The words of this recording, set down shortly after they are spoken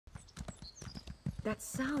That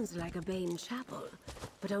sounds like a Bane chapel,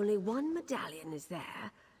 but only one medallion is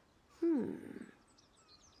there.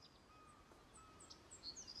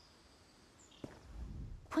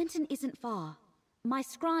 Quentin isn't far. My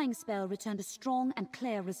scrying spell returned a strong and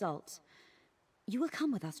clear result. You will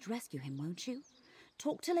come with us to rescue him, won't you?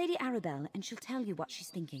 Talk to Lady Arabelle and she'll tell you what she's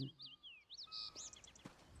thinking.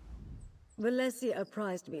 Valencia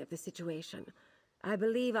apprised me of the situation. I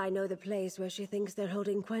believe I know the place where she thinks they're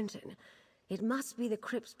holding Quentin. It must be the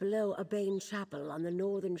crypts below a Bane chapel on the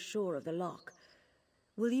northern shore of the loch.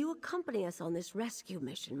 Will you accompany us on this rescue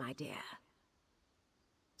mission, my dear?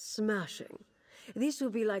 Smashing. This will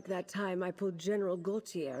be like that time I pulled General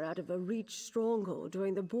Gautier out of a Reach stronghold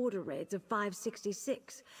during the border raids of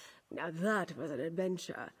 566. Now that was an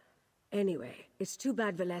adventure. Anyway, it's too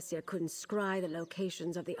bad Valencia couldn't scry the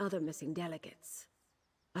locations of the other missing delegates.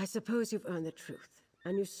 I suppose you've earned the truth,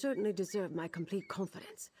 and you certainly deserve my complete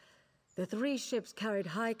confidence. The 3 ships carried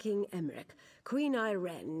High King Emmerich, Queen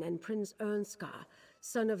Irene, and Prince Ernskar,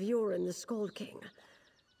 son of Uren the Skald King.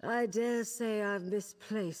 I dare say I've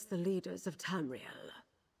misplaced the leaders of Tamriel.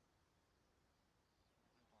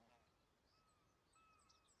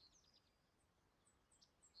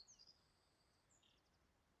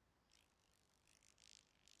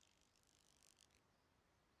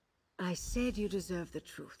 I said you deserve the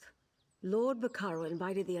truth. Lord Bacaro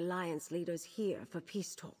invited the Alliance leaders here for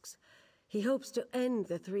peace talks. He hopes to end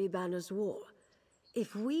the Three Banners War.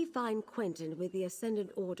 If we find Quentin with the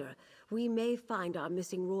Ascendant Order, we may find our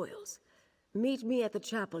missing royals. Meet me at the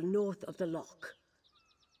chapel north of the loch.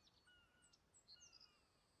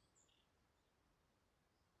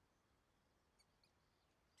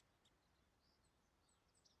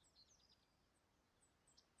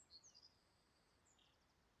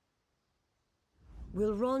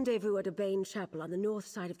 We'll rendezvous at a Bane chapel on the north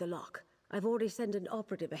side of the loch. I've already sent an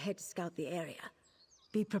operative ahead to scout the area.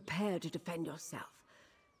 Be prepared to defend yourself.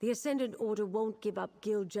 The Ascendant Order won't give up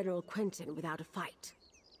Guild General Quentin without a fight.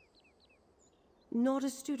 Not a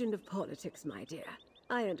student of politics, my dear.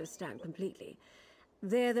 I understand completely.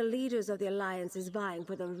 They're the leaders of the Alliances vying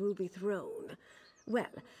for the Ruby Throne. Well,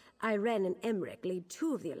 Irene and Emmerich lead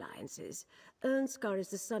 2 of the Alliances. Ernskar is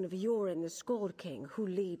the son of Uren the Skald King, who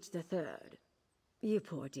leads the 3rd. You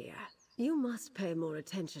poor dear. You must pay more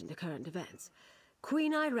attention to current events.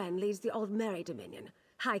 Queen Irene leads the Aldmeri Dominion,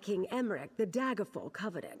 High King Emmerich the Daggerfall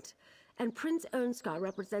Covenant, and Prince Ernskar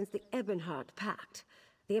represents the Ebonheart Pact,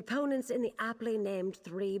 the opponents in the aptly named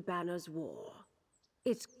Three Banners War.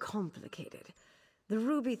 It's complicated. The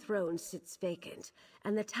Ruby Throne sits vacant,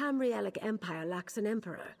 and the Tamrielic Empire lacks an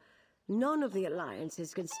emperor. None of the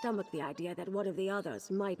alliances can stomach the idea that one of the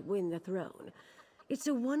others might win the throne. It's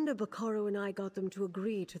a wonder Bacaro and I got them to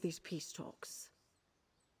agree to these peace talks.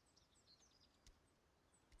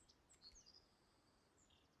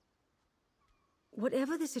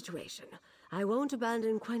 Whatever the situation, I won't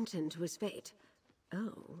abandon Quentin to his fate.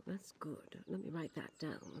 Oh, that's good. Let me write that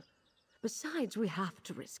down. Besides, we have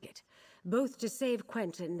to risk it. Both to save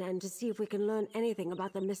Quentin and to see if we can learn anything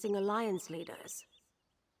about the missing Alliance leaders.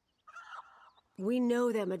 We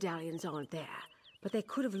know their medallions aren't there, but they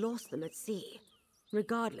could have lost them at sea.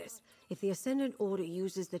 Regardless, if the Ascendant Order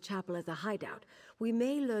uses the chapel as a hideout, we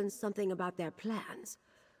may learn something about their plans.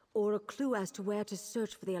 Or a clue as to where to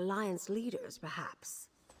search for the Alliance leaders, perhaps.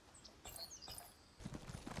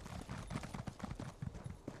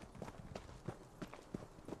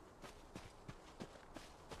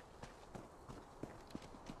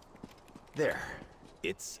 There.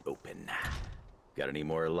 It's open. Got any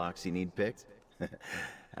more locks you need picked? How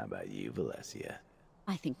about you, Valencia?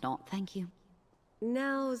 I think not, thank you.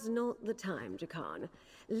 Now's not the time, Jakan.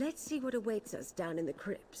 Let's see what awaits us down in the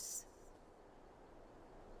crypts.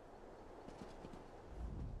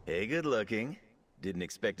 Hey, good looking. Didn't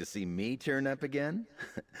expect to see me turn up again?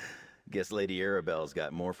 Guess Lady Arabelle's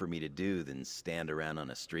got more for me to do than stand around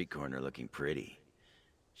on a street corner looking pretty.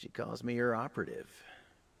 She calls me her operative.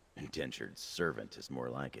 Indentured servant is more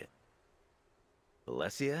like it.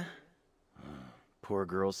 Valencia? Poor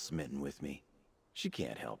girl's smitten with me. She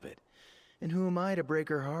can't help it. And who am I to break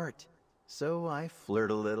her heart? So I flirt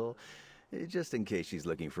a little, just in case she's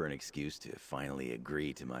looking for an excuse to finally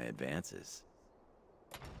agree to my advances.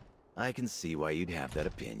 I can see why you'd have that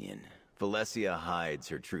opinion. Valencia hides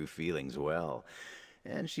her true feelings well,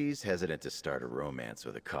 and she's hesitant to start a romance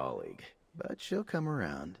with a colleague. But she'll come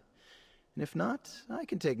around. And if not, I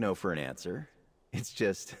can take no for an answer. It's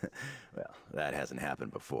just, well, that hasn't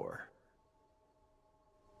happened before.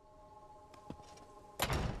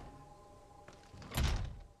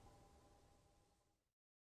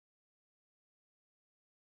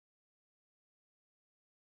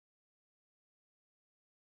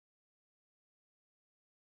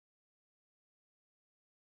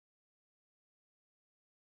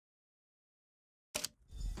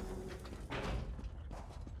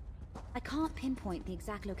 can't pinpoint the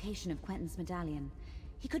exact location of Quentin's medallion.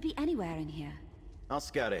 He could be anywhere in here. I'll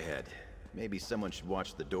scout ahead. Maybe someone should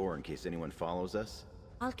watch the door in case anyone follows us.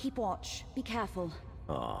 I'll keep watch. Be careful.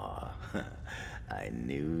 Aw, I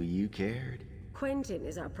knew you cared. Quentin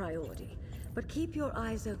is our priority, but keep your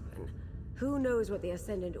eyes open. Who knows what the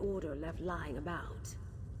Ascendant Order left lying about?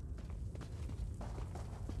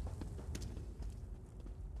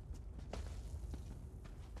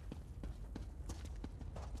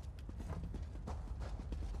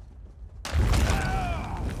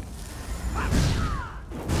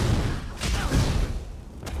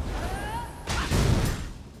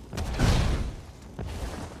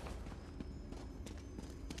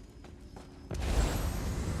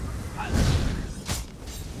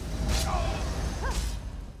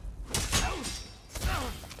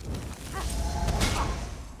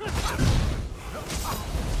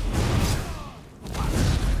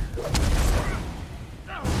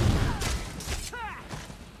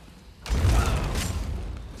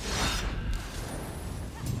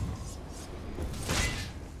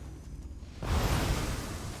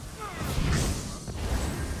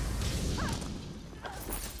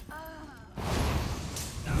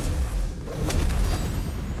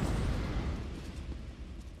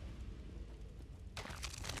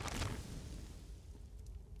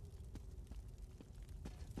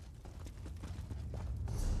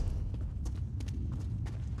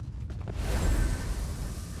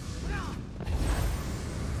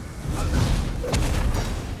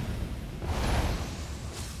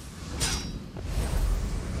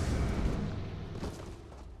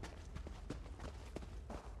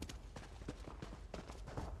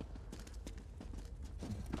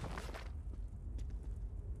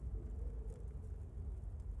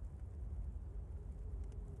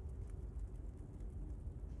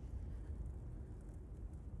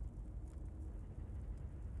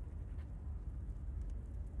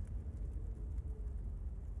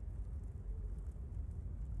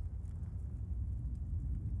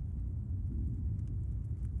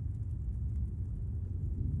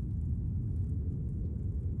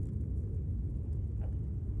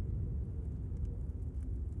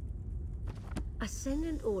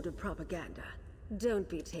 Ascendant Order propaganda. Don't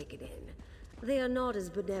be taken in. They are not as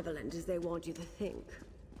benevolent as they want you to think.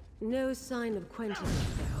 No sign of Quentin,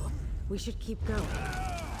 though. We should keep going.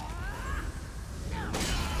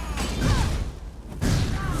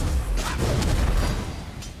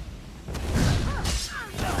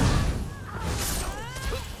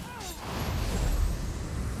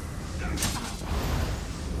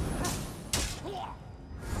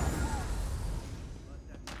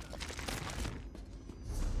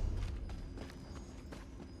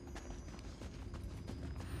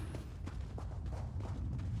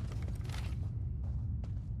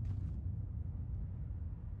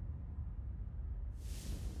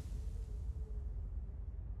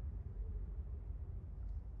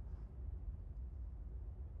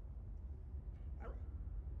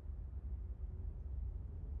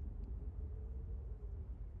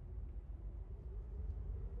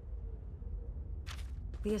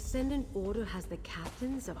 The Ascendant Order has the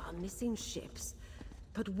captains of our missing ships.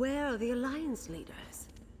 But where are the Alliance leaders?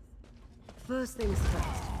 First things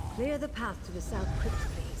first, clear the path to the South Crypt,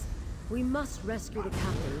 please. We must rescue the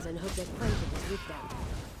captains and hope that Quentin is with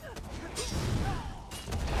them.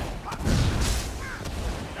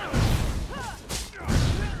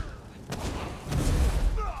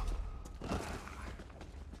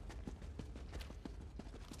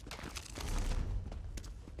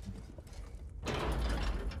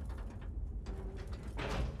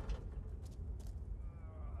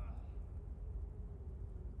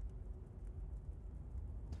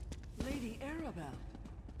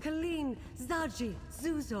 Colleen, Zaji,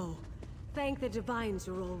 Zuzo. Thank the Divines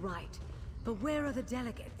you're all right. But where are the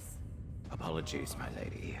delegates? Apologies, my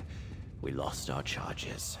lady. We lost our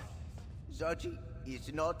charges. Zaji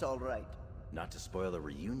is not all right. Not to spoil the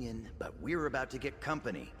reunion, but we're about to get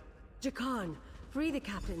company. Jakan, free the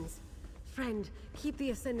captains. Friend, keep the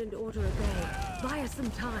Ascendant Order at bay. Buy us some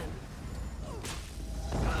time.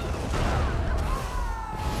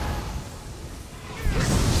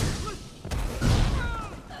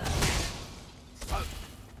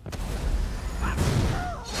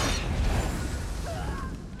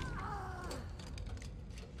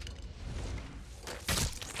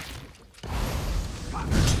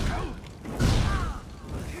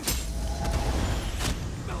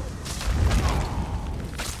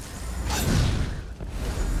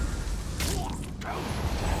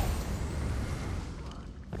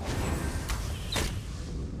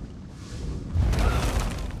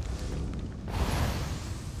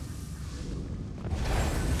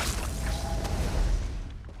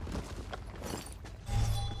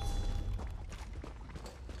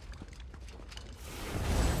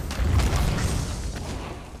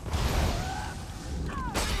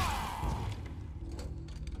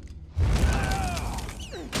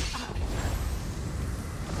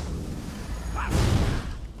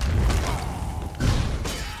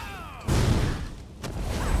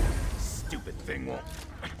 won't.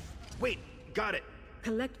 Wait, got it.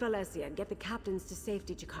 Collect Valencia and get the captains to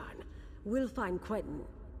safety, Jakarn. We'll find Quentin.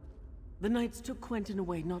 The Knights took Quentin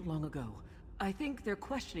away not long ago. I think they're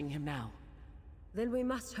questioning him now. Then we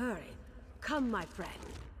must hurry. Come, my friend.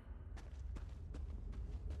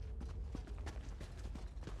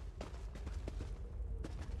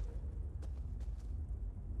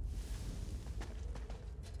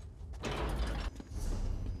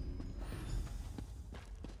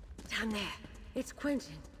 Down there. It's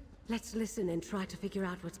Quentin. Let's listen and try to figure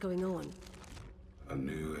out what's going on. A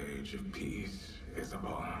new age of peace is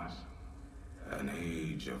upon us. An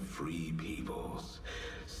age of free peoples,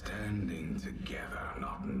 standing together,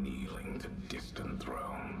 not kneeling to distant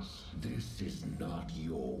thrones. This is not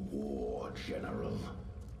your war, General.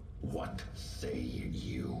 What say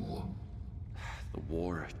you? The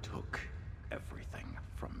war took everything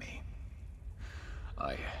from me.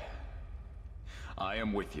 I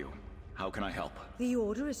am with you. How can I help? The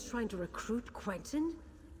Order is trying to recruit Quentin?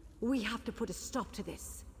 We have to put a stop to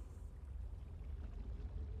this.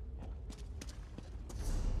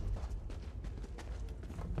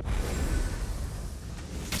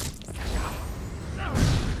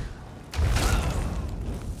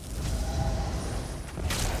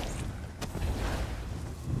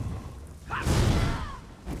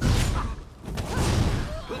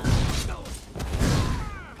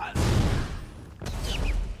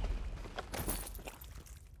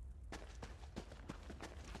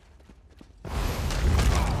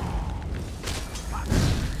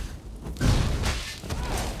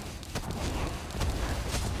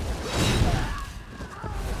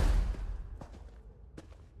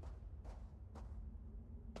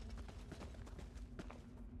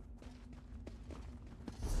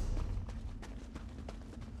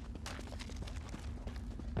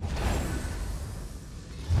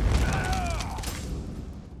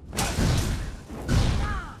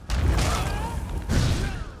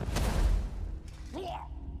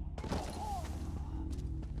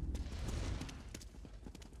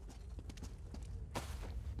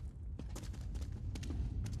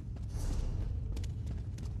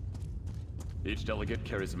 Each delegate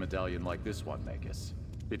carries a medallion like this one, Magus.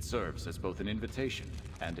 It serves as both an invitation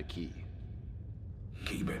and a key.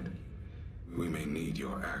 Keep it. We may need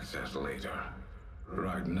your access later.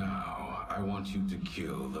 Right now, I want you to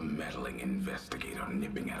kill the meddling investigator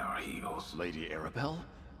nipping at our heels. Lady Arabelle?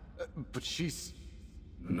 But she's...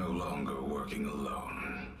 No longer working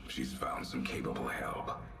alone. She's found some capable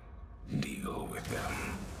help. Deal with them.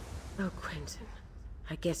 Oh, Quentin.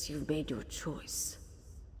 I guess you've made your choice.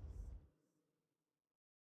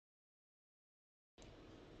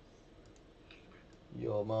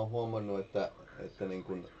 Joo, mä oon huomannut, että niin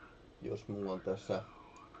kun, jos mulla on tässä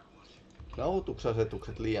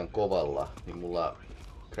nauhoituksasetukset liian kovalla, niin mulla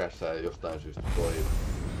crashaa jostain syystä toi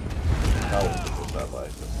nauhoitus jossain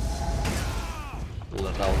vaiheessa.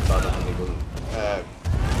 Mulla nauhoittaa vähän niin kun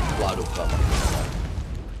laadukkaammin.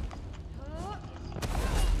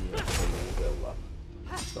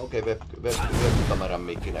 Okei, webkameran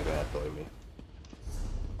mikki näköjään toimii.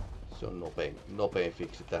 Se on nopein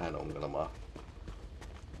fiksi tähän ongelmaan.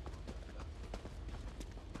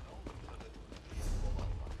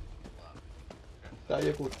 Tää on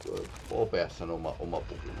joku OBS:n oma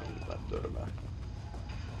puki, mihin mä törmään.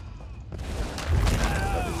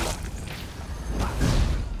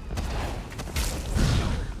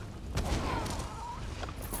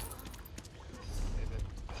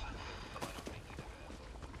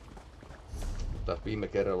 Mutta viime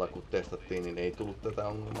kerralla kun testattiin, niin ei tullut tätä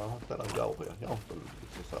ongelmaa. Täällä on jauhoja. Jauhto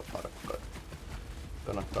se saa parkkaa.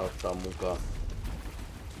 Kannattaa ottaa mukaan.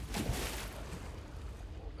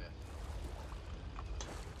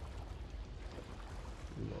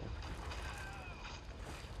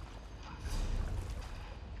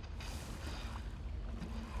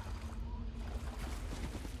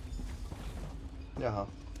 Jaha.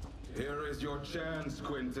 Here is your chance,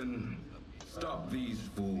 Quentin. Stop these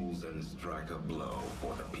fools and strike a blow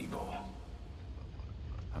for the people.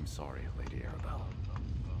 I'm sorry, Lady Arabelle,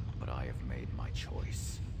 but I have made my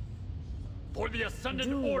choice. For the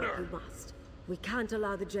Ascendant Order! Do what we must. We can't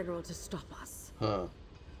allow the General to stop us. Huh.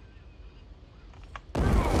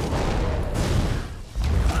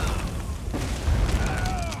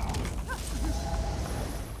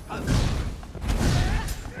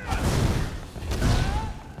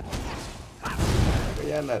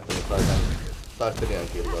 Jännä, että me sai tän taistelijan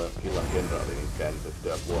killan kenraalin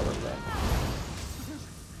käännytettyä puolelleen.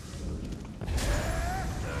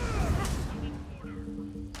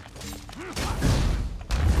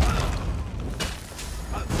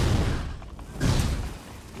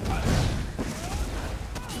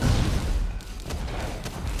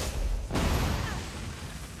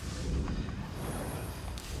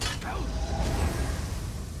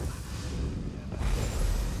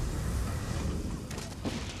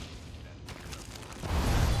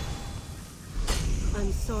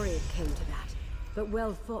 sorry it came to that, but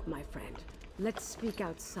well fought, my friend. Let's speak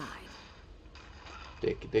outside.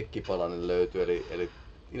 Dekkipalanen löytyy, eli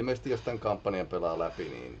ilmeisesti jos tämän kampanjan pelaa läpi,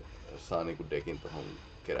 niin saa niinku dekin tohon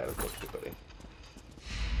keräilykoskipeliin.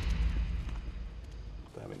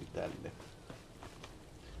 Tää meni tänne.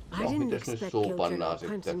 I didn't expect Gilgren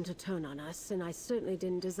Crimson to turn on us, and I certainly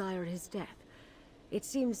didn't desire his death. It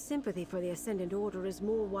seems sympathy for the Ascendant Order is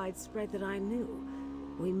more widespread than I knew.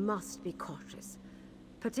 We must be cautious,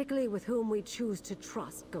 particularly with whom we choose to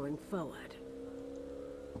trust going forward.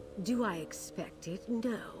 Do I expect it?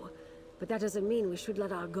 No. But that doesn't mean we should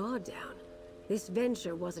let our guard down. This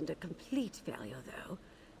venture wasn't a complete failure, though.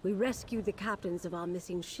 We rescued the captains of our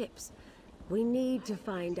missing ships. We need to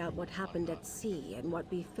find out what happened at sea and what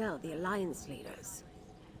befell the Alliance leaders.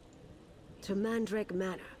 To Mandrake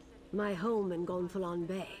Manor, my home in Gonfalon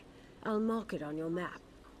Bay. I'll mark it on your map.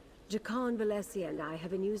 Jacan Valencia and I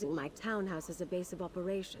have been using my townhouse as a base of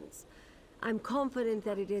operations. I'm confident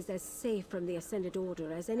that it is as safe from the Ascended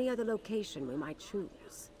Order as any other location we might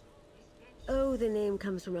choose. Oh, the name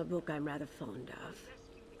comes from a book I'm rather fond of.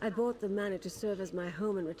 I bought the manor to serve as my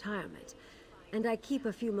home in retirement, and I keep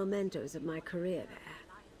a few mementos of my career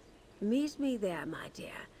there. Meet me there, my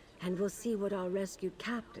dear, and we'll see what our rescued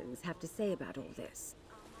captains have to say about all this.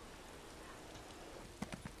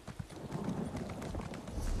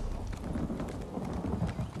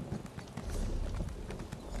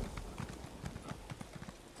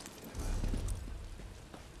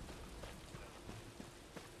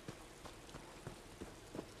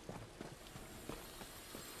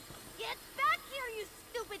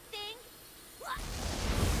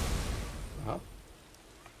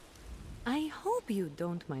 I hope you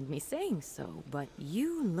don't mind me saying so, but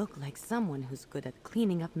you look like someone who's good at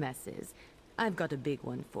cleaning up messes. I've got a big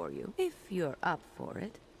one for you, if you're up for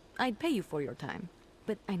it. I'd pay you for your time,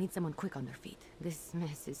 but I need someone quick on their feet. This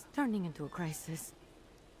mess is turning into a crisis.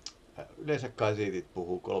 Yleensä kasiitit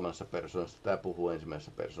puhuu kolmannessa persoonassa, tää puhuu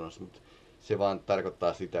ensimmäisessä persoonassa, mutta se vaan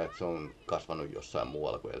tarkoittaa sitä, että se on kasvanut jossain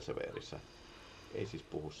muualla kuin Elseverissä. Ei siis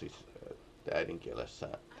puhu siis äidinkielessä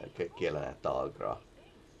kielenä taagraa.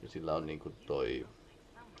 Ja sillä on niinku toi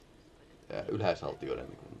ylhäisaltioiden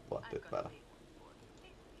niinku vaatteet päällä.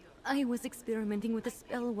 I was experimenting with a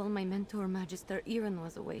spell while my mentor Magister Iren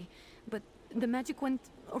was away, but the magic went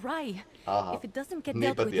awry. If it doesn't get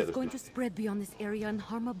dealt with, it's going to spread beyond this area and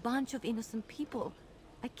harm a bunch of innocent people.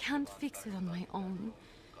 I can't fix it on my own,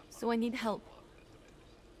 so I need help.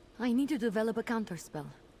 I need to develop a counterspell,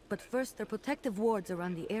 but first the protective wards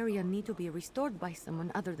around the area need to be restored by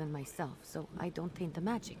someone other than myself, so I don't taint the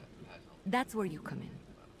magic. That's where you come in.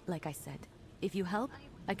 Like I said, if you help,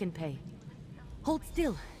 I can pay. Hold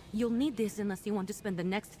still. You'll need this unless you want to spend the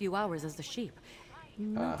next few hours as a sheep.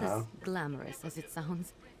 Not as glamorous as it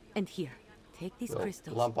sounds. And here, take these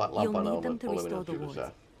crystals. You'll need them to restore the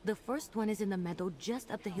wards. The first one is in the meadow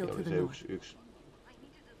just up the hill to the north. Yksi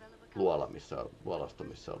luolasto,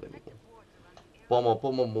 missä oli niinku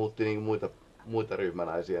Pomo muutti niinku muita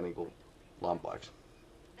ryhmäläisiä niinku lampaiksi.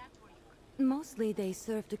 Mostly they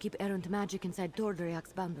serve to keep errant magic inside Tor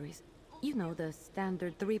Draioich's boundaries. You know, the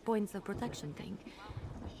standard 3 points of protection thing.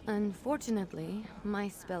 Unfortunately, my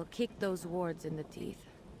spell kicked those wards in the teeth.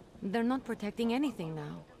 They're not protecting anything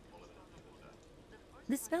now.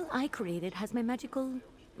 The spell I created has my magical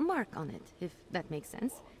mark on it, if that makes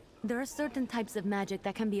sense. There are certain types of magic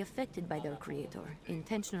that can be affected by their creator,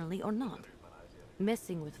 intentionally or not.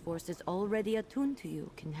 Messing with forces already attuned to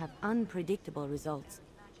you can have unpredictable results.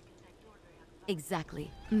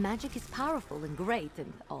 Exactly. Magic is powerful and great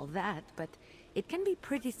and all that, but it can be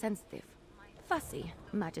pretty sensitive. Fussy,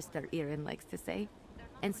 Magister Iren likes to say.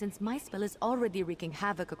 And since my spell is already wreaking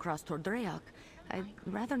havoc across Tor Draioich, I'd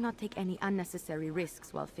rather not take any unnecessary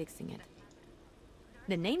risks while fixing it.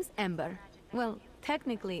 The name's Ember. Well,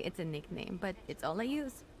 technically it's a nickname, but it's all I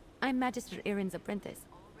use. I'm Magister Iren's apprentice.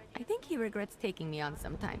 I think he regrets taking me on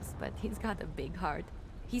sometimes, but he's got a big heart.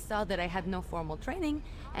 He saw that I had no formal training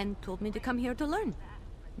and told me to come here to learn.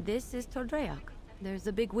 This is Tor Draioich. There's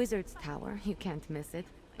a big wizard's tower, you can't miss it.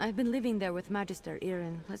 I've been living there with Magister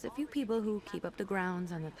Iren, plus a few people who keep up the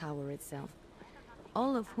grounds and the tower itself.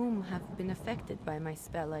 All of whom have been affected by my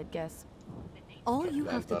spell, I'd guess. All you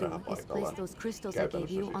have to do is place those crystals I gave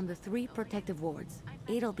you on the 3 protective wards.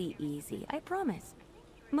 It'll be easy, I promise.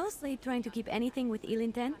 Mostly trying to keep anything with ill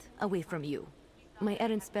intent away from you. My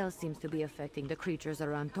errant spell seems to be affecting the creatures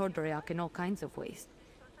around Tor Draioich in all kinds of ways.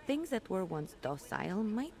 Things that were once docile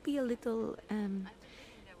might be a little,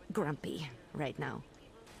 grumpy right now.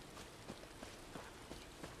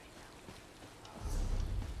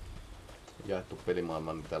 Jaettu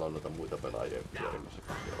pelimaailma, niin täällä on noita muita pelaajia pyörimässä.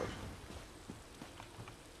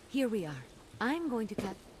 Here we are. I'm going to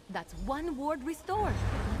cut... That's one ward restored.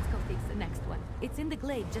 Let's go fix the next one. It's in the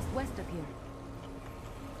glade just west of here.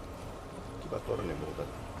 Kiva torni muuten.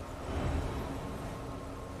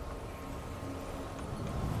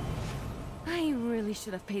 I really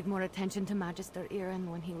should have paid more attention to Magister Iren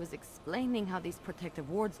when he was explaining how these protective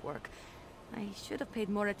wards work. I should have paid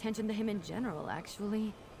more attention to him in general,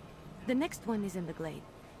 actually. The next one is in the glade.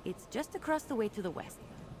 It's just across the way to the west.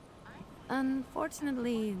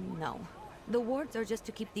 Unfortunately, no. The wards are just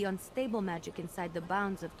to keep the unstable magic inside the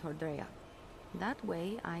bounds of Tor Draioichissa. That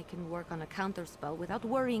way, I can work on a counterspell without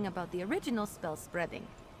worrying about the original spell spreading.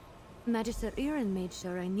 Magister Iren made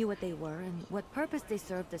sure I knew what they were and what purpose they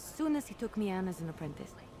served as soon as he took me on as an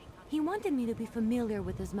apprentice. He wanted me to be familiar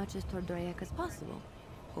with as much as Tor Draioichissa as possible,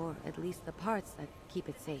 or at least the parts that keep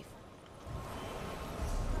it safe.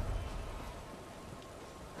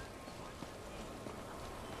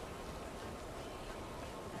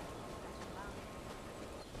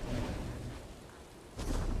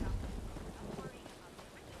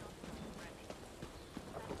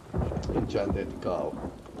 Enchanted cow.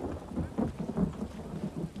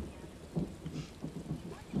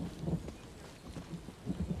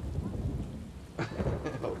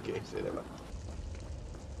 Okay, selvä.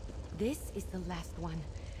 This is the last one.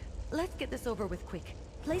 Let's get this over with quick.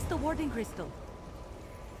 Place the warding crystal.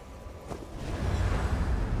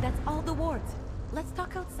 That's all the wards. Let's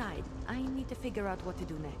talk outside. I need to figure out what to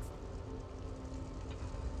do next.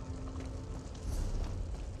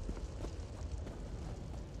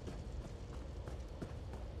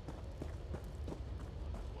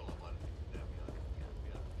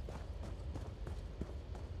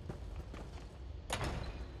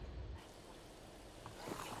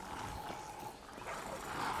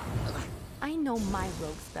 I know my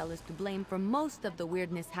rogue spell is to blame for most of the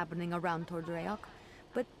weirdness happening around Tor Draioichissa,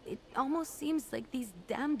 but it almost seems like these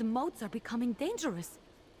damned moats are becoming dangerous.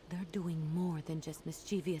 They're doing more than just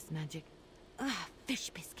mischievous magic. Fish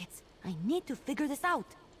biscuits. I need to figure this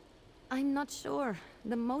out. I'm not sure.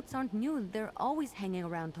 The moats aren't new. They're always hanging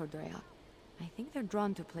around Tor Draioichissa. I think they're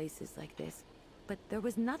drawn to places like this. But there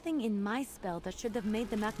was nothing in my spell that should have made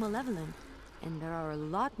them act malevolent. And there are a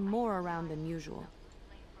lot more around than usual.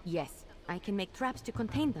 Yes, I can make traps to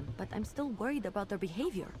contain them, but I'm still worried about their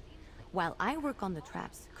behavior. While I work on the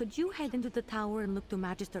traps, could you head into the tower and look to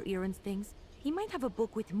Magister Iren's things? He might have a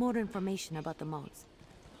book with more information about the moats.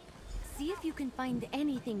 See if you can find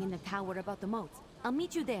anything in the tower about the moats. I'll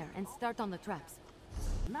meet you there and start on the traps.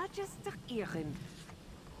 Magister Iren.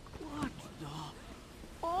 What the...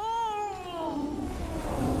 Oh!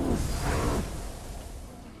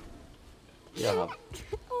 Jaha.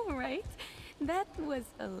 All right. That was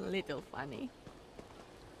a little funny.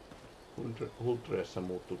 Huldressa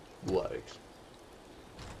muuttui vuoriksi.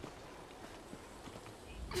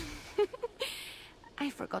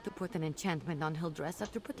 I forgot to put an enchantment on Hildressa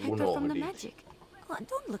to protect her from the magic. Oh,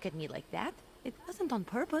 don't look at me like that. It wasn't on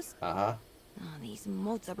purpose. Uh-huh. Oh, these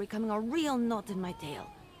moats are becoming a real knot in my tail.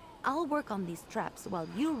 I'll work on these traps while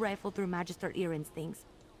you rifle through Magister Iren's things.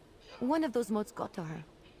 One of those moats got to her.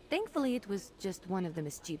 Thankfully, it was just one of the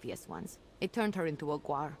mischievous ones. It turned her into a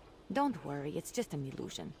guar. Don't worry, it's just an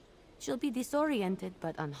illusion. She'll be disoriented,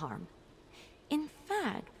 but unharmed. In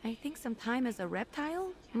fact, I think some time as a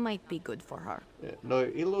reptile might be good for her.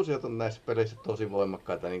 Noi illuusiot on näissä peleissä tosi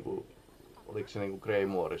voimakkaita, niinku... Oliko se niinku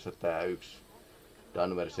Greymoorissa tää yksi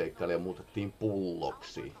Danver-seikkailija muutettiin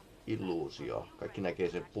pulloksi? Illuusio. Kaikki näkee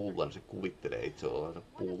sen pullon, se kuvittelee itse olevansa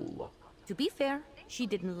pullo. To be fair, she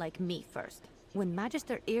didn't like me first. When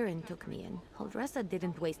Magister Iren took me in, Hildressa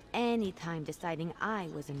didn't waste any time deciding I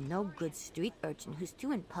was a no-good street urchin who's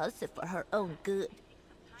too impulsive for her own good.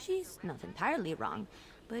 She's not entirely wrong,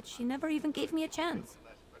 but she never even gave me a chance.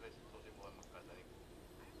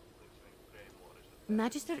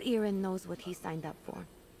 Magister Iren knows what he signed up for.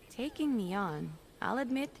 Taking me on, I'll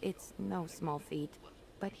admit it's no small feat,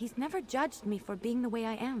 but he's never judged me for being the way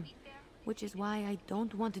I am. Which is why I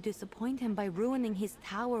don't want to disappoint him by ruining his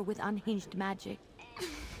tower with unhinged magic.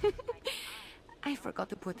 I forgot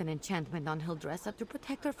to put an enchantment on Hildressa to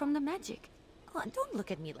protect her from the magic. Oh, don't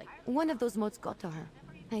look at me like one of those motes got to her.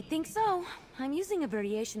 I think so. I'm using a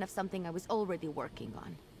variation of something I was already working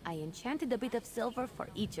on. I enchanted a bit of silver for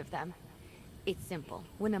each of them. It's simple.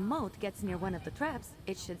 When a mote gets near one of the traps,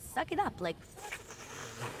 it should suck it up like...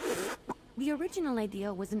 The original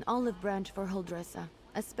idea was an olive branch for Hildressa.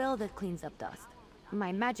 A spell that cleans up dust.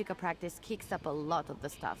 My magicka practice kicks up a lot of the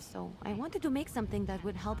stuff, so I wanted to make something that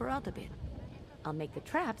would help her out a bit. I'll make the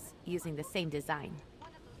traps using the same design.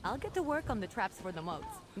 I'll get to work on the traps for the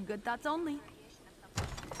moats. Good thoughts only.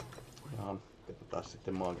 Katsotaan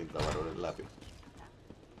sitten maankin tavaroiden läpi.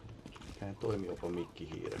 Sehän toimii jopa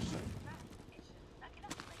mikkihiiressä.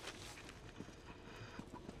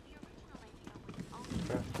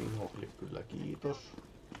 Crafting-ohje kyllä, kiitos.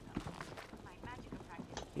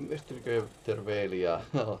 Investigator Vale ja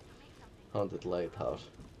Haunted Lighthouse.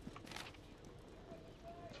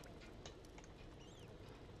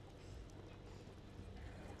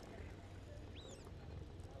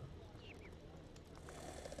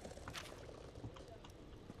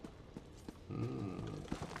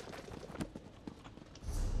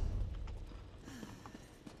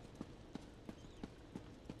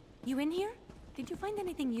 You in here? Did you find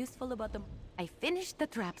anything useful about them? I finished the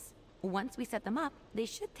traps. Once we set them up, they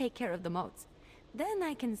should take care of the moats. Then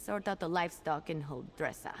I can sort out the livestock in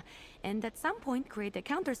Huldressa, and at some point create a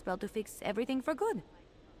counterspell to fix everything for good.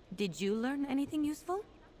 Did you learn anything useful?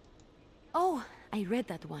 Oh, I read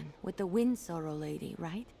that one, with the Wind Sorrow lady,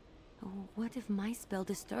 right? Oh, what if my spell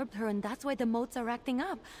disturbed her and that's why the moats are acting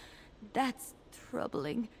up? That's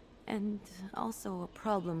troubling, and also a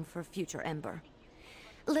problem for future Ember.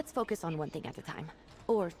 Let's focus on one thing at a time.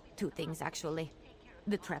 Or two things, actually.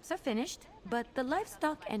 The traps are finished, but the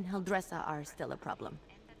livestock and Huldressa are still a problem.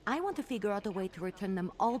 I want to figure out a way to return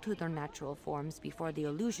them all to their natural forms before the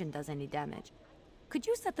illusion does any damage. Could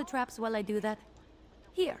you set the traps while I do that?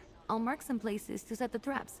 Here, I'll mark some places to set the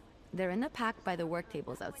traps. They're in a pack by the work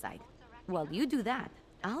tables outside. While you do that,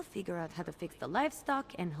 I'll figure out how to fix the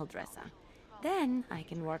livestock and Huldressa. Then I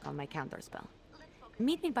can work on my counterspell.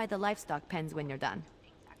 Meet me by the livestock pens when you're done.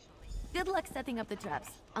 Good luck setting up the traps.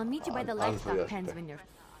 I'll meet you by the livestock pens when you're...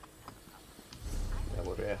 Tää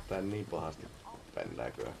voi räjähtää niin pahasti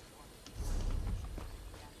pännääköä.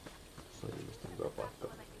 Se on ilmeisesti hyvä paikka.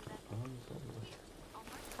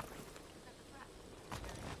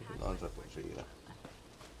 Ansat on siinä.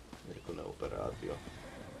 Erikoinen operaatio.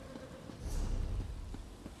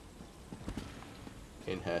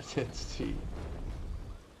 Enhanced Sea.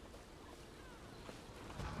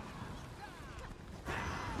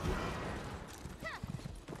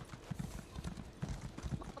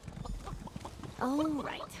 All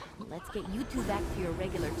right, let's get you two back to your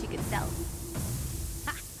regular chicken selves.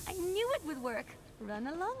 Ha! I knew it would work. Run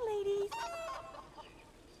along, ladies.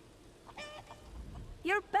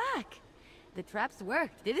 You're back. The traps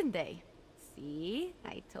worked, didn't they? See?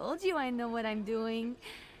 I told you I know what I'm doing.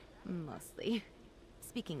 Mostly.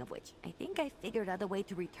 Speaking of which, I think I figured out a way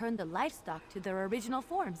to return the livestock to their original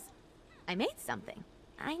forms. I made something.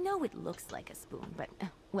 I know it looks like a spoon, but,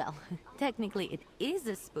 well, technically it is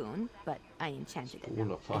a spoon, but I enchanted it.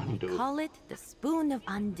 And I call it the Spoon of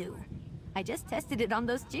Undo. I just tested it on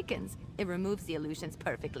those chickens. It removes the illusions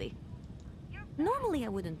perfectly. Normally I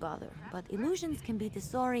wouldn't bother, but illusions can be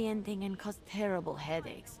disorienting and cause terrible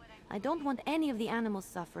headaches. I don't want any of the animals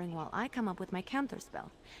suffering while I come up with my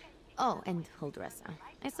counterspell. Oh, and Huldressa.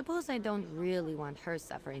 I suppose I don't really want her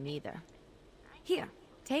suffering either. Here,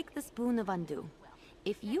 take the Spoon of Undo.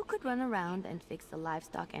 If you could run around and fix the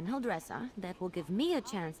livestock and Huldressa, that will give me a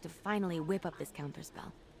chance to finally whip up this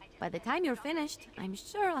counterspell. By the time you're finished, I'm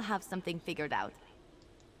sure I'll have something figured out.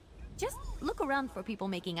 Just look around for people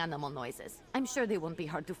making animal noises. I'm sure they won't be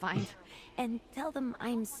hard to find. And tell them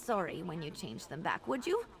I'm sorry when you change them back, would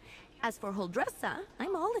you? As for Huldressa,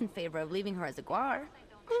 I'm all in favor of leaving her as a guar.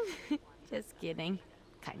 Just kidding.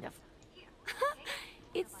 Kind of.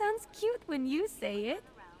 It sounds cute when you say it.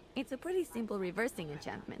 It's a pretty simple reversing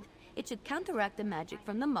enchantment. It should counteract the magic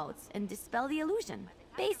from the moats and dispel the illusion.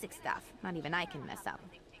 Basic stuff, not even I can mess up.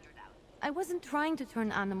 I wasn't trying to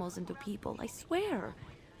turn animals into people, I swear.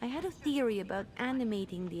 I had a theory about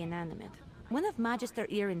animating the inanimate. One of Magister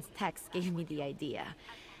Irin's texts gave me the idea.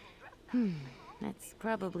 That's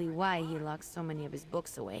probably why he locks so many of his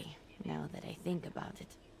books away, now that I think about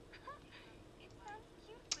it.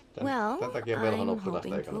 Well, I'm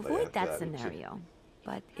hoping to avoid that scenario.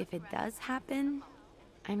 But if it does happen,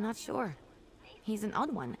 I'm not sure. He's an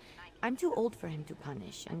odd one. I'm too old for him to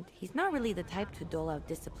punish, and he's not really the type to dole out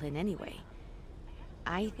discipline anyway.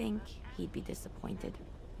 I think he'd be disappointed,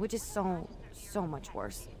 which is so much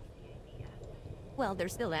worse. Well, they're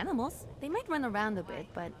still animals. They might run around a bit,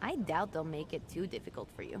 but I doubt they'll make it too difficult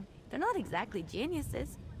for you. They're not exactly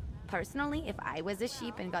geniuses. Personally, if I was a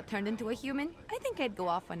sheep and got turned into a human, I think I'd go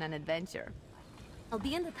off on an adventure. I'll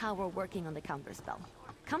be in the tower working on the counterspell.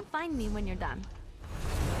 Come find me when you're done.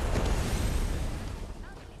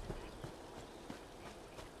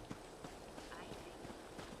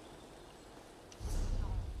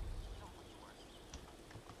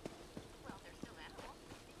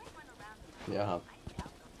 Jaha.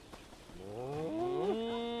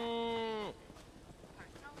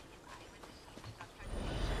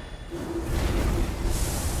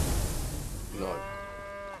 Noin.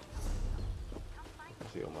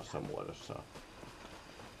 omassa muodossaan.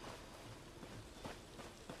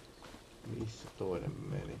 Missä toinen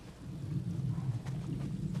meni?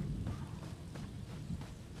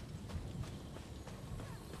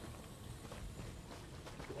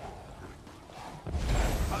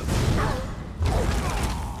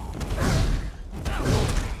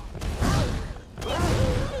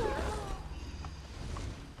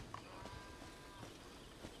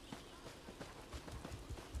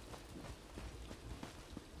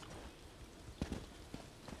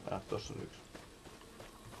 Tossa on yksi.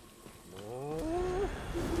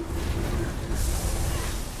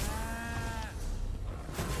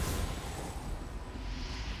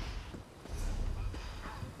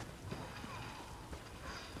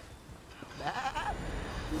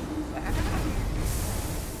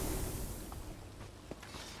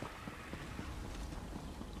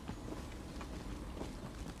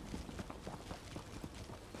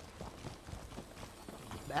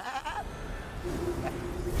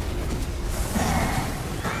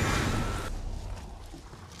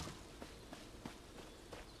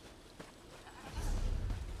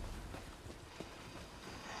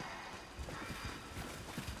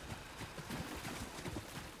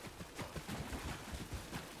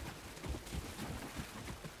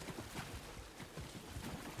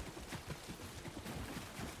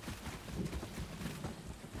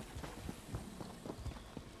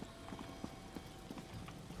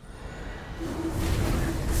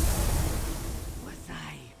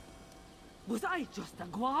 Was I just a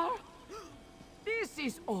guar? This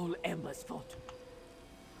is all Emma's fault.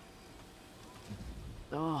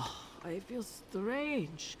 Oh, I feel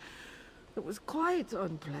strange. It was quite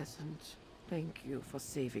unpleasant. Thank you for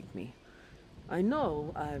saving me. I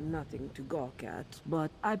know I'm nothing to gawk at,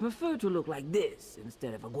 but I prefer to look like this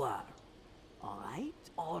instead of a guar. All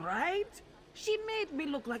right? All right? She made me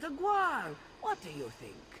look like a guar. What do you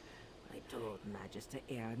think? I told Magister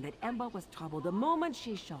Aaron that Emma was trouble the moment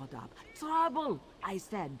she showed up. Trouble, I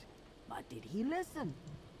said. But did he listen?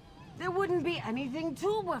 There wouldn't be anything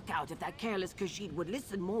to work out if that careless Khajiit would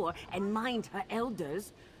listen more and mind her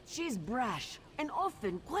elders. She's brash and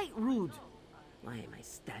often quite rude. Why am I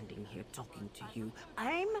standing here talking to you?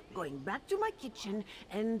 I'm going back to my kitchen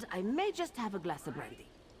and I may just have a glass of brandy.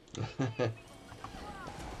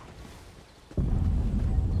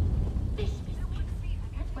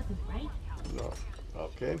 No,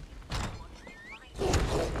 okei.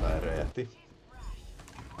 Tää räjähti.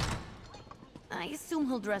 I assume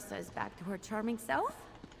Huldressa is back to her charming self?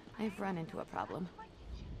 I've run into a problem.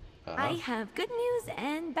 I have good news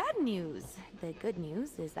and bad news. The good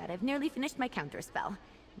news is that I've nearly finished my counterspell,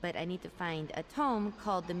 but I need to find a tome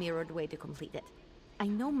called The Mirrored Way to complete it. I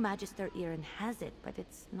know Magister Aaron has it, but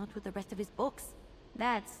it's not with the rest of his books.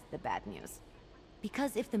 That's the bad news.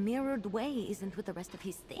 Because if the Mirrored Way isn't with the rest of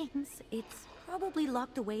his things, it's probably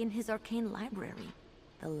locked away in his arcane library.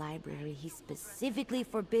 The library he specifically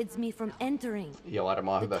forbids me from entering. Ja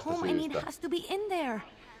varmaan the hyvästä tome I need syystä. has to be in there.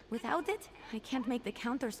 Without it, I can't make the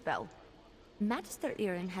counterspell. Magister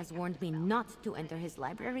Aaron has warned me not to enter his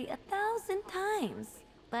library 1,000 times.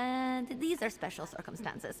 But these are special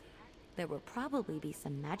circumstances. There will probably be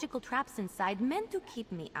some magical traps inside meant to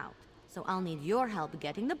keep me out. So I'll need your help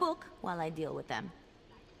getting the book while I deal with them.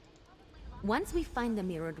 Once we find the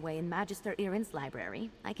Mirrored Way in Magister Aaron's library,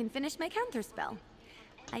 I can finish my counterspell.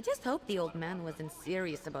 I just hope the old man wasn't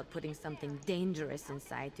serious about putting something dangerous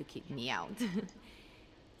inside to keep me out.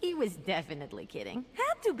 He was definitely kidding.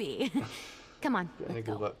 Had to be. Come on, let's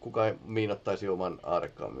go. Kuka ei miinottaisi oman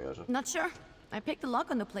aarekammionsa? Not sure. I picked the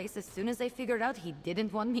lock on the place as soon as I figured out he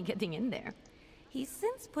didn't want me getting in there. He's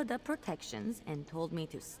since put up protections and told me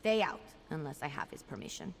to stay out unless I have his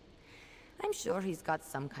permission. I'm sure he's got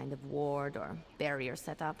some kind of ward or barrier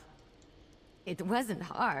set up. It wasn't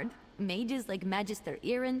hard. Mages like Magister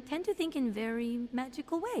Aaron tend to think in very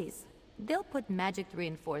magical ways. They'll put magic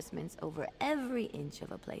reinforcements over every inch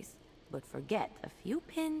of a place, but forget a few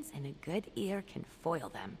pins and a good ear can foil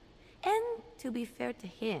them. And to be fair to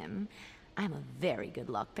him, I'm a very good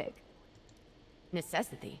lockpick.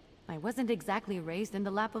 Necessity. I wasn't exactly raised in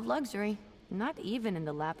the lap of luxury, not even in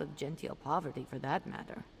the lap of genteel poverty for that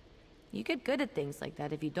matter. You get good at things like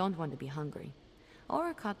that if you don't want to be hungry,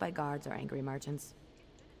 or caught by guards or angry merchants.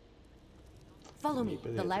 Follow me,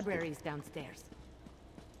 the library is downstairs.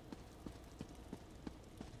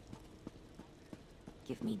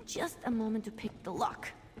 Give me just a moment to pick the lock.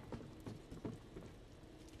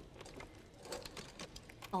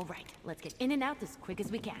 All right, let's get in and out as quick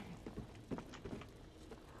as we can.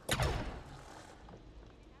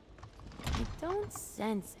 I don't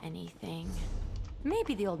sense anything.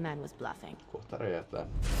 Maybe the old man was bluffing. Kohta räjähtää.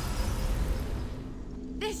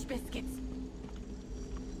 Fish biscuits!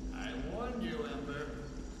 I warned you, Ember.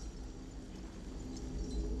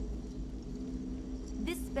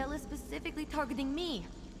 This spell is specifically targeting me.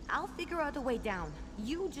 I'll figure out a way down.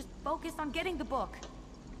 You just focus on getting the book.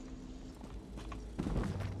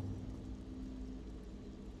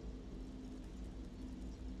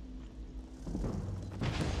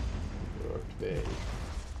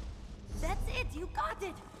 That's it, you got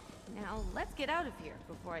it! Now let's get out of here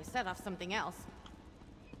before I set off something else.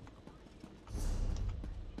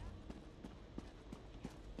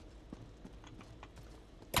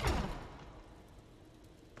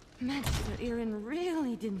 Magister Irin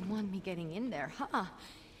really didn't want me getting in there, huh?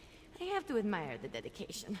 I have to admire the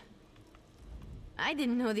dedication. I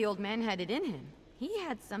didn't know the old man had it in him. He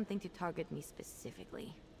had something to target me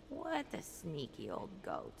specifically. What a sneaky old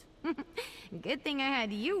goat. Good thing I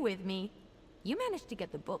had you with me. You managed to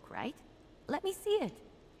get the book, right? Let me see it.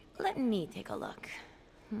 Let me take a look.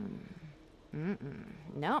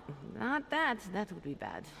 No, not that. That would be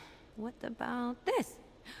bad. What about this?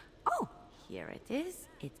 Oh, here it is.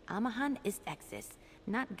 It's Amahan ist Exis,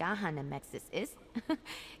 not Gahan Amexis is.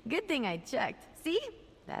 Good thing I checked. See?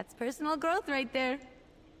 That's personal growth right there.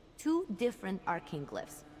 2 different arcane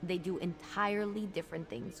glyphs. They do entirely different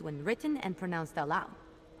things when written and pronounced aloud.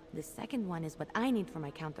 The second one is what I need for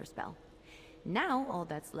my counterspell. Now, all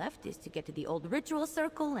that's left is to get to the old ritual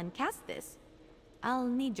circle and cast this. I'll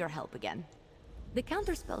need your help again. The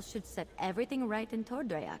counterspell should set everything right in Tor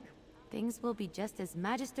Draioich. Things will be just as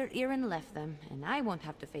Magister Irin left them, and I won't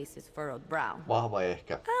have to face his furrowed brow. Vahva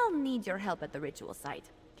ehkä. I'll need your help at the ritual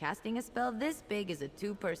site. Casting a spell this big is a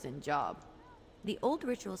 2-person job. The old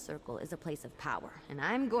ritual circle is a place of power, and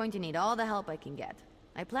I'm going to need all the help I can get.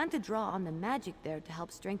 I plan to draw on the magic there to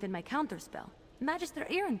help strengthen my counterspell. Magister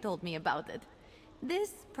Irin told me about it.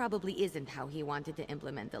 This probably isn't how he wanted to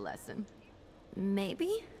implement the lesson.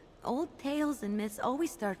 Maybe? Old tales and myths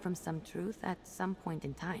always start from some truth at some point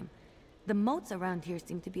in time. The moats around here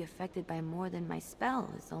seem to be affected by more than my spell,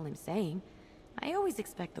 is all I'm saying. I always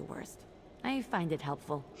expect the worst. I find it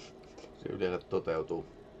helpful. Se yleensä toteutuu.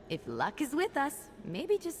 If luck is with us,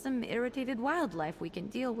 maybe just some irritated wildlife we can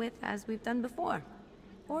deal with as we've done before.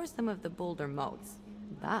 Or some of the bolder moats.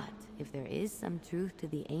 But if there is some truth to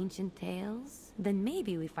the ancient tales, then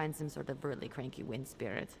maybe we find some sort of really cranky wind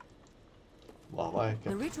spirit. Vahva ehkä.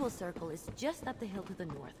 The ritual circle is just up the hill to the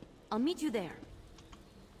north. I'll meet you there.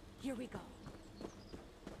 Here we go.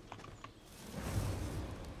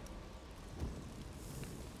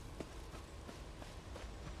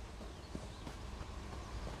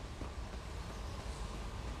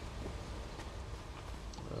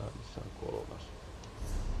 Missä on 3? 1,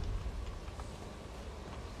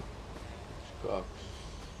 2, 3.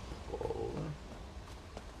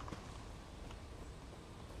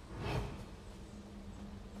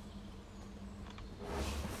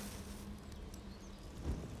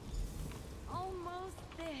 Almost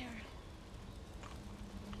there.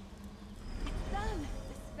 It's done.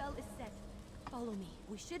 The spell is set. Follow me.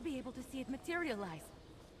 We should be able to see it materialize.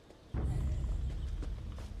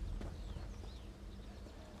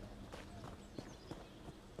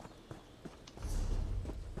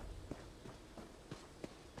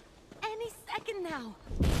 Any second now.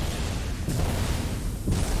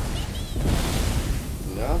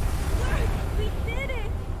 Yeah. We did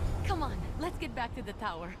it! Come on, let's get back to the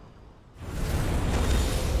tower.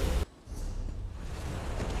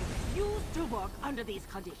 Used to work under these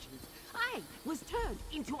conditions. I was turned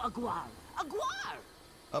into a guar. A guar!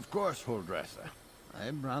 Of course, Huldressa.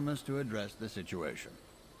 I promise to address the situation.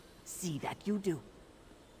 See that you do.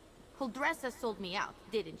 Huldressa sold me out,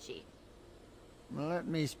 didn't she? Let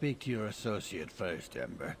me speak to your associate first,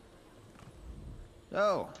 Ember.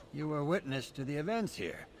 So, you were witness to the events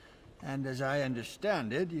here, and as I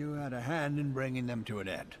understand it, you had a hand in bringing them to an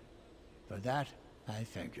end. For that, I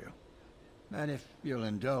thank you. And if you'll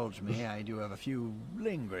indulge me, I do have a few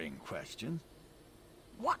lingering questions.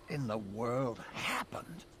 What in the world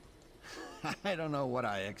happened? I don't know what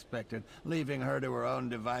I expected, leaving her to her own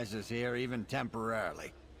devices here, even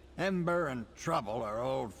temporarily. Ember and Trouble are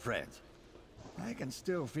old friends. I can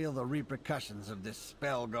still feel the repercussions of this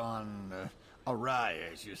spell gone awry,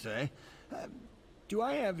 as you say. Do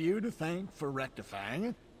I have you to thank for rectifying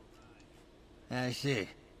it? I see.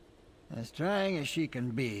 As trying as she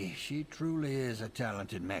can be, she truly is a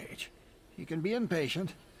talented mage. She can be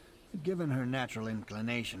impatient, but given her natural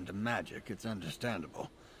inclination to magic, it's understandable.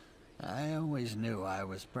 I always knew I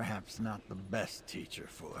was perhaps not the best teacher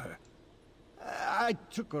for her. I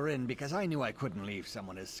took her in because I knew I couldn't leave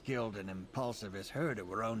someone as skilled and impulsive as her to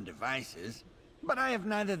her own devices. But I have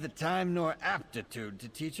neither the time nor aptitude to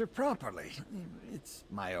teach her properly. It's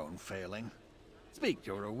my own failing. Speak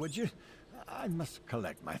to her, would you? I must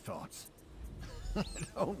collect my thoughts.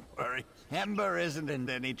 Don't worry, Ember isn't in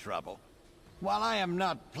any trouble. While I am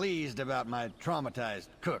not pleased about my traumatized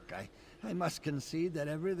cook, I must concede that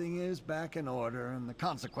everything is back in order and the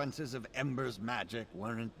consequences of Ember's magic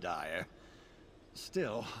weren't dire.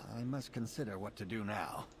 Still, I must consider what to do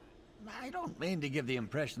now. I don't mean to give the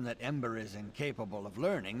impression that Ember is incapable of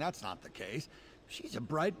learning. That's not the case. She's a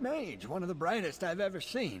bright mage, one of the brightest I've ever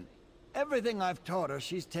seen. Everything I've taught her,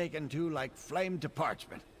 she's taken to like flame to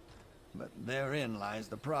parchment. But therein lies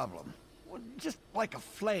the problem. Well, just like a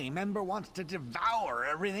flame, Ember wants to devour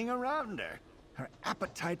everything around her. Her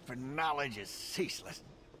appetite for knowledge is ceaseless.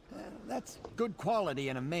 That's good quality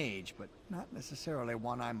in a mage, but not necessarily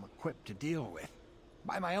one I'm equipped to deal with.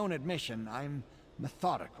 By my own admission, I'm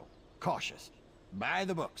methodical, cautious, by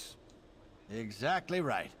the books. Exactly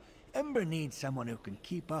right. Ember needs someone who can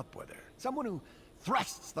keep up with her. Someone who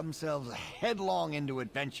thrusts themselves headlong into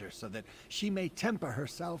adventure so that she may temper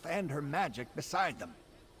herself and her magic beside them.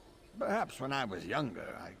 Perhaps when I was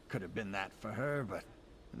younger, I could have been that for her, but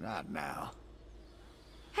not now.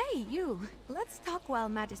 Hey, you! Let's talk while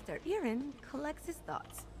Magister Irin collects his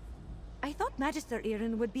thoughts. I thought Magister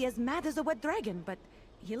Irin would be as mad as a wet dragon, but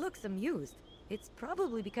he looks amused. It's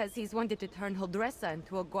probably because he's wanted to turn Huldressa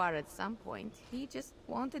into a guar at some point. He just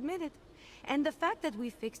won't admit it. And the fact that we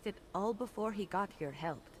fixed it all before he got here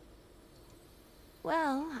helped.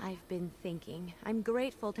 Well, I've been thinking. I'm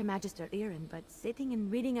grateful to Magister Irin, but sitting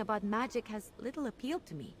and reading about magic has little appeal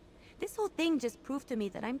to me. This whole thing just proved to me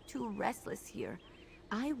that I'm too restless here.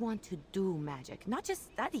 I want to do magic, not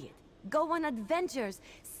just study it. Go on adventures,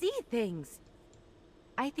 see things.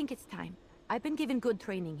 I think it's time. I've been given good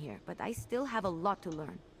training here, but I still have a lot to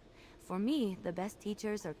learn. For me, the best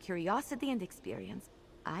teachers are curiosity and experience.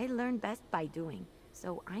 I learn best by doing,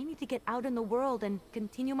 so I need to get out in the world and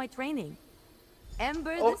continue my training.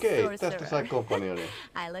 Ember the sorcerer. Tästä sai kompanjoni.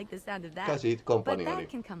 I like the sound of that. Käsit But kompanjoni. that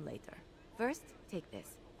can come later. First, take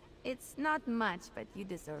this. It's not much, but you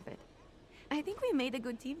deserve it. I think we made a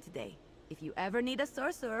good team today. If you ever need a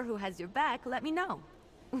sorcerer who has your back, let me know.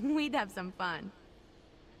 We'd have some fun.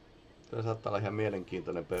 Tämä saattaa olla ihan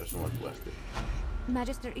mielenkiintoinen personal quest.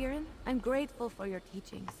 Magister Irin, I'm grateful for your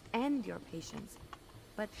teachings and your patience.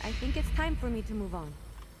 But I think it's time for me to move on.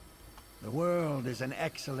 The world is an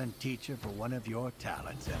excellent teacher for one of your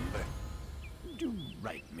talents, Ember. Do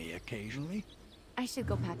write me occasionally. I should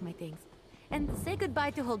go pack my things. And say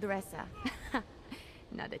goodbye to Huldressa.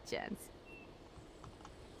 Not a chance.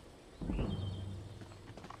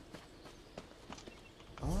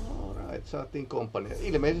 Alright, saatiin kompanio.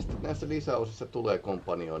 Ilmeisesti näissä lisäosissa tulee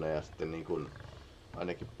kompanioneja sitten niin kuin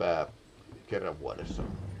ainakin kerran vuodessa.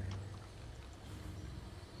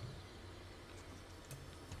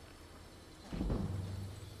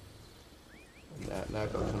 Nää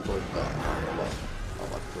kaksi on olla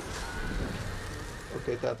avattu.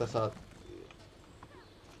 Okei, täältä saat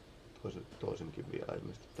toisenkin vielä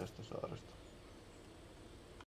ilmeisesti tästä saaresta.